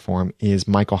video form is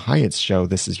Michael Hyatt's show,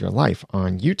 This Is Your Life,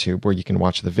 on YouTube, where you can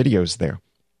watch the videos there.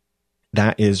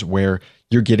 That is where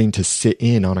you're getting to sit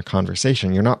in on a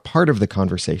conversation. You're not part of the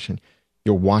conversation.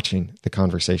 You're watching the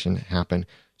conversation happen.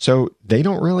 So they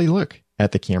don't really look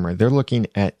at the camera. They're looking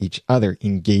at each other,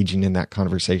 engaging in that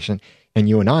conversation. And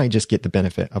you and I just get the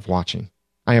benefit of watching.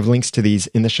 I have links to these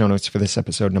in the show notes for this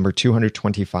episode number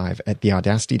 225 at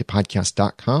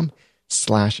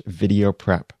theaudacitytopodcast.com/video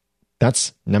prep.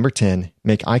 That's number 10,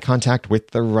 make eye contact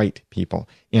with the right people.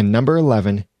 And number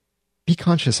 11, be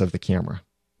conscious of the camera.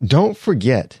 Don't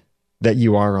forget that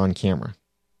you are on camera.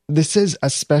 This is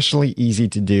especially easy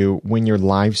to do when you're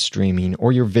live streaming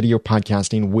or you're video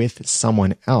podcasting with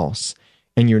someone else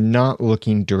and you're not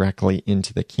looking directly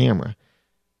into the camera.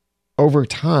 Over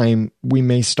time, we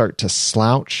may start to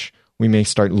slouch. We may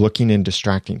start looking in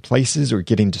distracting places or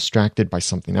getting distracted by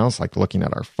something else, like looking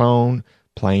at our phone,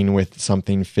 playing with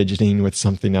something, fidgeting with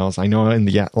something else. I know in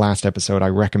the last episode, I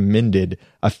recommended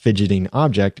a fidgeting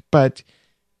object, but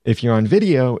if you're on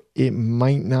video, it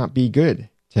might not be good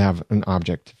to have an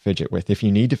object to fidget with. If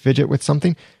you need to fidget with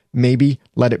something, maybe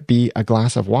let it be a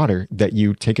glass of water that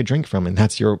you take a drink from, and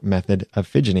that's your method of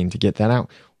fidgeting to get that out.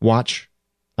 Watch,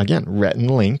 again, Rhett and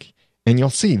Link, and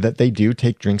you'll see that they do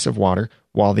take drinks of water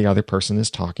while the other person is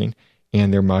talking,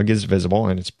 and their mug is visible,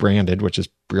 and it's branded, which is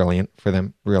brilliant for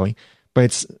them, really. But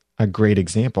it's a great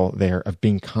example there of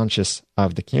being conscious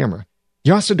of the camera.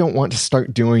 You also don't want to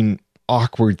start doing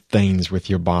awkward things with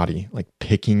your body, like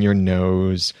picking your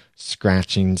nose,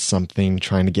 scratching something,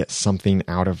 trying to get something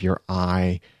out of your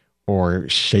eye, or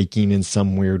shaking in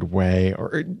some weird way,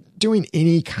 or doing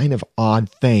any kind of odd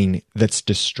thing that's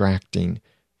distracting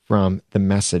from the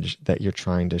message that you're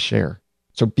trying to share.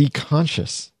 So be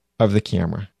conscious of the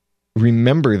camera.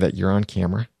 Remember that you're on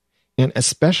camera. And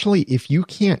especially if you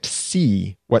can't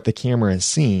see what the camera is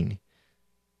seeing,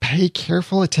 pay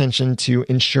careful attention to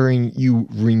ensuring you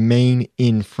remain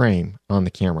in frame on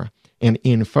the camera and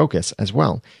in focus as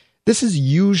well. This is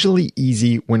usually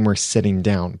easy when we're sitting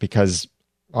down because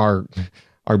our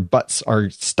butts are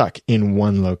stuck in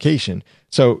one location.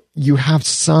 So you have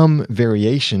some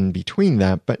variation between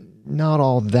that, but not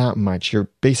all that much. You're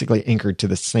basically anchored to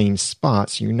the same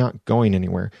spot, so you're not going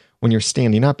anywhere. When you're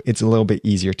standing up, it's a little bit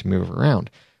easier to move around.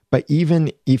 But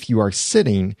even if you are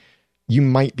sitting, you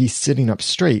might be sitting up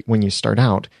straight when you start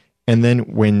out. And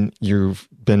then when you've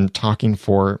been talking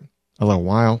for a little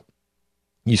while,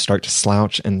 you start to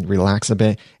slouch and relax a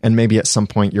bit. And maybe at some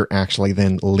point, you're actually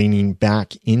then leaning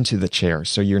back into the chair.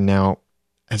 So you're now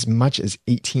as much as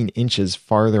 18 inches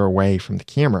farther away from the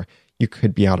camera. You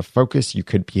could be out of focus. You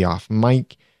could be off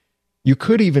mic. You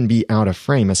could even be out of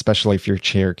frame, especially if your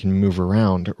chair can move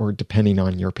around or depending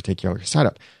on your particular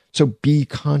setup. So be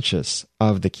conscious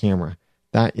of the camera.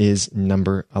 That is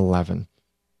number 11.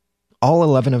 All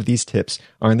 11 of these tips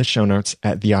are in the show notes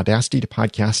at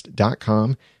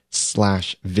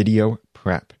theaudacitytopodcast.com/video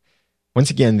prep. Once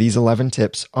again, these 11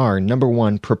 tips are: number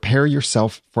 1, prepare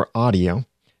yourself for audio.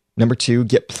 Number 2,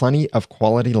 get plenty of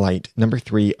quality light. Number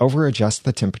 3, over-adjust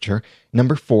the temperature.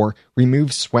 Number 4,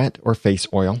 remove sweat or face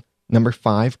oil. Number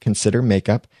 5, consider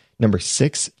makeup. Number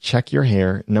 6, check your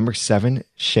hair. Number 7,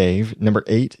 shave. Number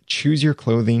 8, choose your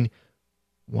clothing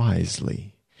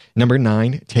wisely. Number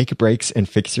 9, take breaks and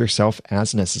fix yourself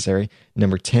as necessary.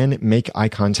 Number 10, make eye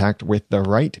contact with the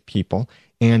right people.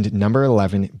 And number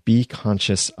 11, be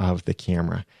conscious of the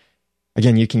camera.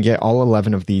 Again, you can get all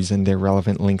 11 of these and their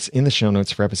relevant links in the show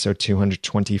notes for episode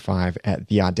 225 at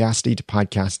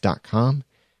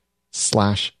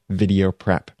theaudacitytopodcast.com/video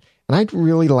prep. And I'd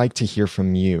really like to hear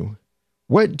from you.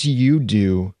 What do you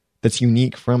do that's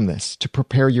unique from this to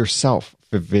prepare yourself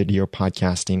for video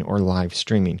podcasting or live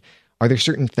streaming? Are there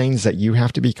certain things that you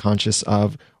have to be conscious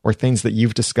of or things that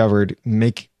you've discovered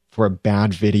make for a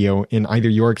bad video in either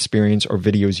your experience or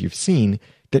videos you've seen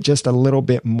that just a little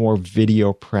bit more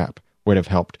video prep would have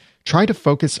helped? Try to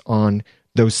focus on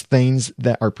those things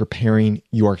that are preparing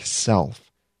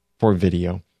yourself for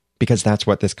video, because that's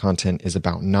what this content is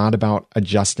about. Not about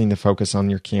adjusting the focus on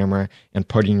your camera and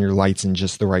putting your lights in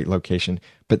just the right location,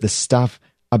 but the stuff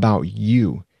about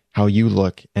you, how you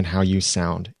look and how you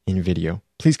sound in video.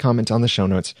 Please comment on the show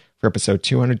notes for episode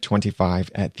 225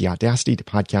 at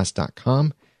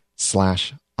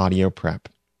theaudacitytopodcast.com/audio prep.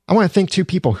 I want to thank 2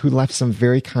 people who left some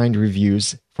very kind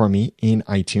reviews for me in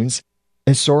iTunes.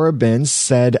 Isora Benz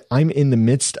said, I'm in the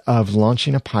midst of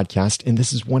launching a podcast, and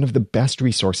this is one of the best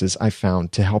resources I've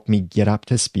found to help me get up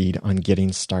to speed on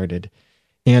getting started.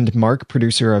 And Mark,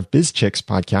 producer of BizChicks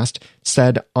podcast,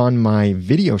 said on my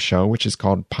video show, which is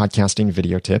called Podcasting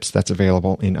Video Tips, that's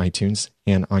available in iTunes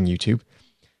and on YouTube.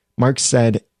 Mark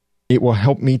said, it will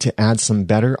help me to add some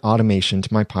better automation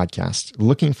to my podcast.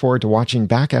 Looking forward to watching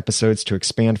back episodes to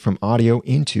expand from audio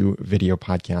into video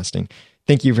podcasting.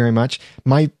 Thank you very much.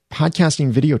 My podcasting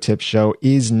video tips show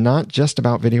is not just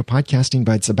about video podcasting,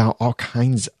 but it's about all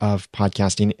kinds of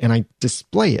podcasting, and I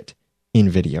display it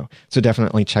in video. So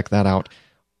definitely check that out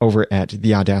over at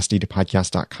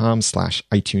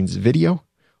theaudacitytopodcast.com/iTunes video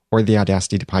or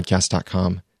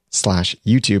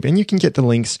theaudacitytopodcast.com/YouTube. And you can get the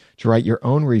links to write your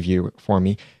own review for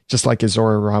me, just like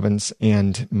Isora Robbins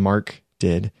and Mark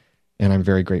did. And I'm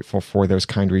very grateful for those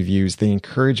kind reviews. They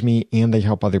encourage me and they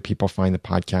help other people find the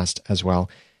podcast as well.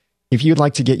 If you'd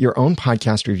like to get your own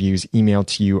podcast reviews emailed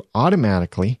to you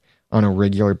automatically on a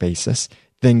regular basis,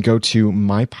 then go to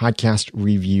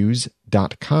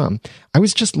mypodcastreviews.com. I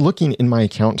was just looking in my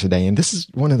account today, and this is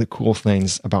one of the cool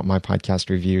things about My Podcast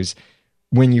Reviews.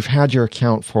 When you've had your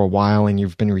account for a while and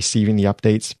you've been receiving the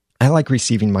updates, I like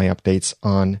receiving my updates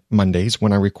on Mondays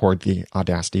when I record the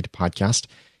Audacity podcast.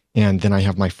 And then I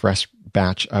have my fresh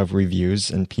batch of reviews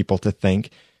and people to thank.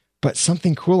 But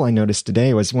something cool I noticed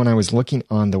today was when I was looking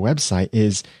on the website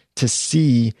is to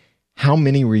see how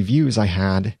many reviews I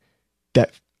had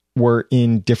that were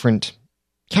in different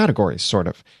categories, sort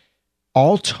of.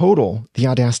 All total, the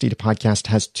Audacity to Podcast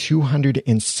has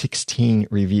 216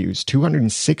 reviews,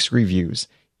 206 reviews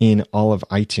in all of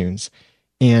iTunes.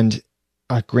 And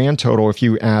a grand total, if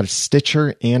you add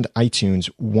Stitcher and iTunes,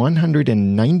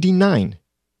 199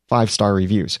 5-star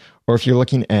reviews. Or if you're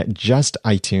looking at just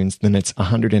iTunes, then it's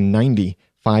 190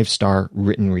 5-star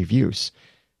written reviews.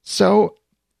 So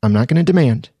I'm not going to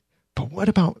demand, but what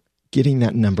about getting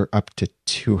that number up to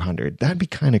 200? That'd be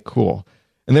kind of cool.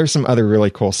 And there's some other really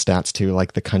cool stats too,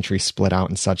 like the country split out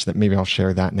and such, that maybe I'll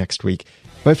share that next week.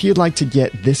 But if you'd like to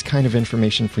get this kind of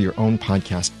information for your own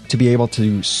podcast, to be able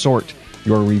to sort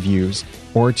your reviews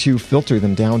or to filter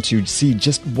them down to see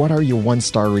just what are your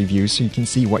 1-star reviews so you can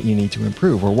see what you need to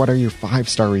improve, or what are your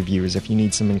 5-star reviews if you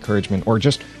need some encouragement, or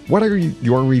just what are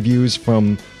your reviews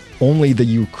from only the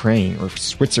Ukraine or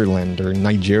Switzerland or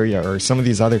Nigeria or some of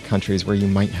these other countries where you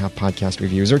might have podcast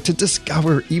reviews, or to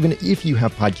discover even if you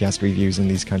have podcast reviews in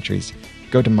these countries.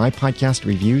 Go to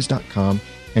mypodcastreviews.com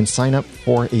and sign up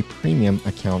for a premium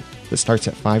account that starts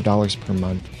at $5 per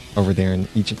month over there, and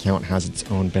each account has its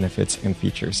own benefits and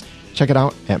features. Check it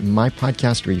out at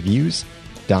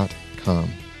mypodcastreviews.com.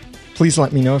 Please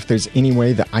let me know if there's any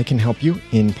way that I can help you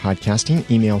in podcasting.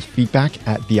 Email feedback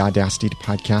at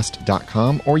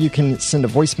theaudacitytopodcast.com, or you can send a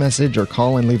voice message or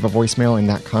call and leave a voicemail, and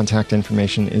that contact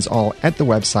information is all at the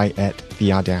website at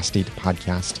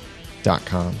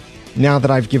theaudacitytopodcast.com. Now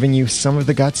that I've given you some of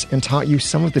the guts and taught you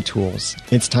some of the tools,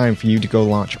 it's time for you to go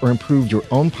launch or improve your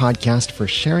own podcast for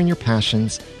sharing your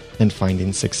passions and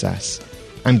finding success.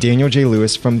 I'm Daniel J.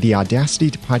 Lewis from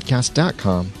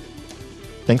theaudacitytopodcast.com.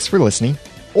 Thanks for listening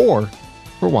or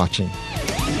for watching.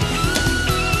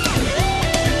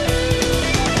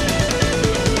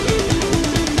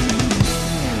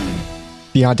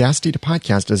 The Audacity to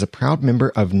Podcast is a proud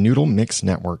member of Noodle Mix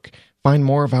Network. Find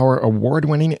more of our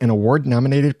award-winning and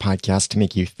award-nominated podcasts to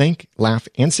make you think, laugh,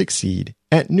 and succeed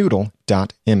at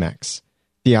noodle.mx.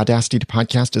 The Audacity to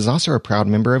Podcast is also a proud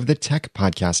member of the Tech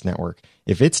Podcast Network.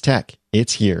 If it's tech,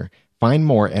 it's here. Find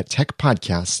more at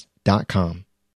techpodcasts.com.